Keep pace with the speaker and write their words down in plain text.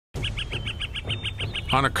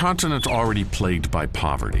On a continent already plagued by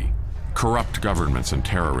poverty, corrupt governments, and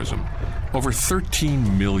terrorism, over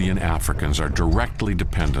 13 million Africans are directly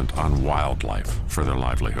dependent on wildlife for their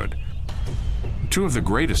livelihood. Two of the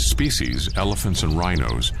greatest species, elephants and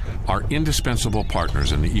rhinos, are indispensable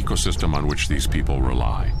partners in the ecosystem on which these people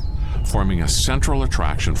rely, forming a central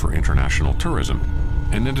attraction for international tourism,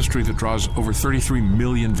 an industry that draws over 33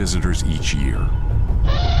 million visitors each year.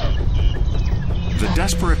 The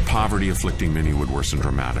desperate poverty afflicting many would worsen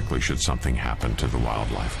dramatically should something happen to the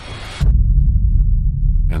wildlife.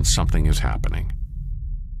 And something is happening.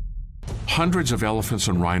 Hundreds of elephants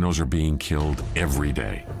and rhinos are being killed every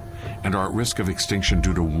day and are at risk of extinction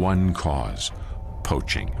due to one cause: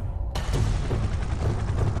 poaching.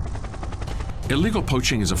 Illegal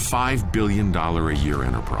poaching is a $5 billion a year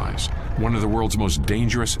enterprise, one of the world's most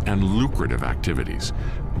dangerous and lucrative activities.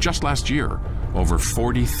 Just last year, over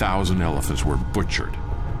 40,000 elephants were butchered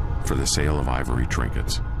for the sale of ivory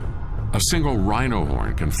trinkets. A single rhino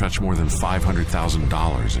horn can fetch more than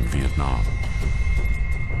 $500,000 in Vietnam.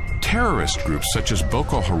 Terrorist groups such as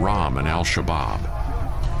Boko Haram and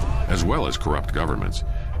Al-Shabaab, as well as corrupt governments,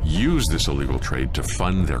 use this illegal trade to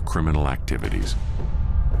fund their criminal activities.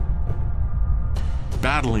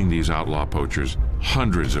 Battling these outlaw poachers,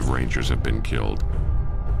 hundreds of rangers have been killed,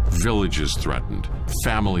 villages threatened,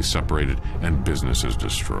 families separated, and businesses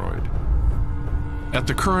destroyed. At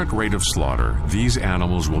the current rate of slaughter, these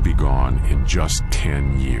animals will be gone in just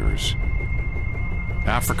 10 years.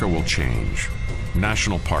 Africa will change.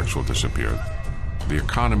 National parks will disappear. The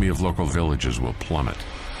economy of local villages will plummet,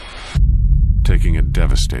 taking a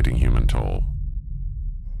devastating human toll.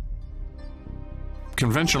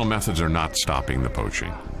 Conventional methods are not stopping the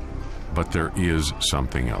poaching, but there is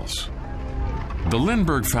something else. The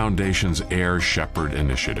Lindbergh Foundation's Air Shepherd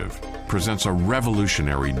initiative presents a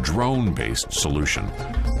revolutionary drone-based solution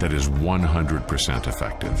that is 100%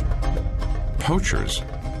 effective. Poachers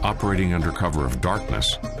operating under cover of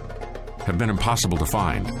darkness have been impossible to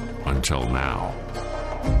find until now.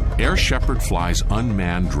 Air Shepherd flies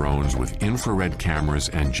unmanned drones with infrared cameras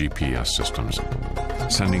and GPS systems,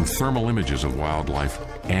 sending thermal images of wildlife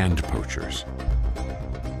and poachers.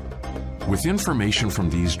 With information from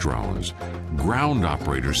these drones, ground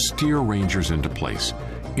operators steer rangers into place,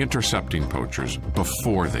 intercepting poachers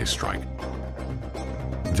before they strike.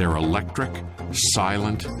 They're electric,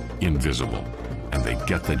 silent, invisible, and they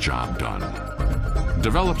get the job done.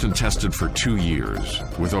 Developed and tested for 2 years,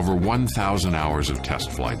 with over 1,000 hours of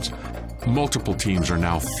test flights, multiple teams are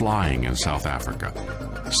now flying in South Africa.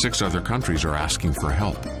 6 other countries are asking for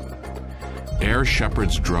help. Air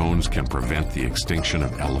Shepherd's drones can prevent the extinction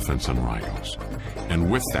of elephants and rhinos, and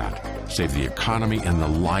with that, save the economy and the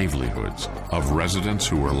livelihoods of residents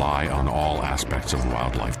who rely on all aspects of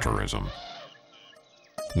wildlife tourism.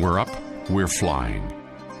 We're up, we're flying.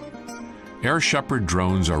 Air Shepherd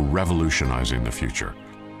drones are revolutionizing the future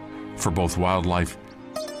for both wildlife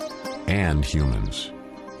and humans.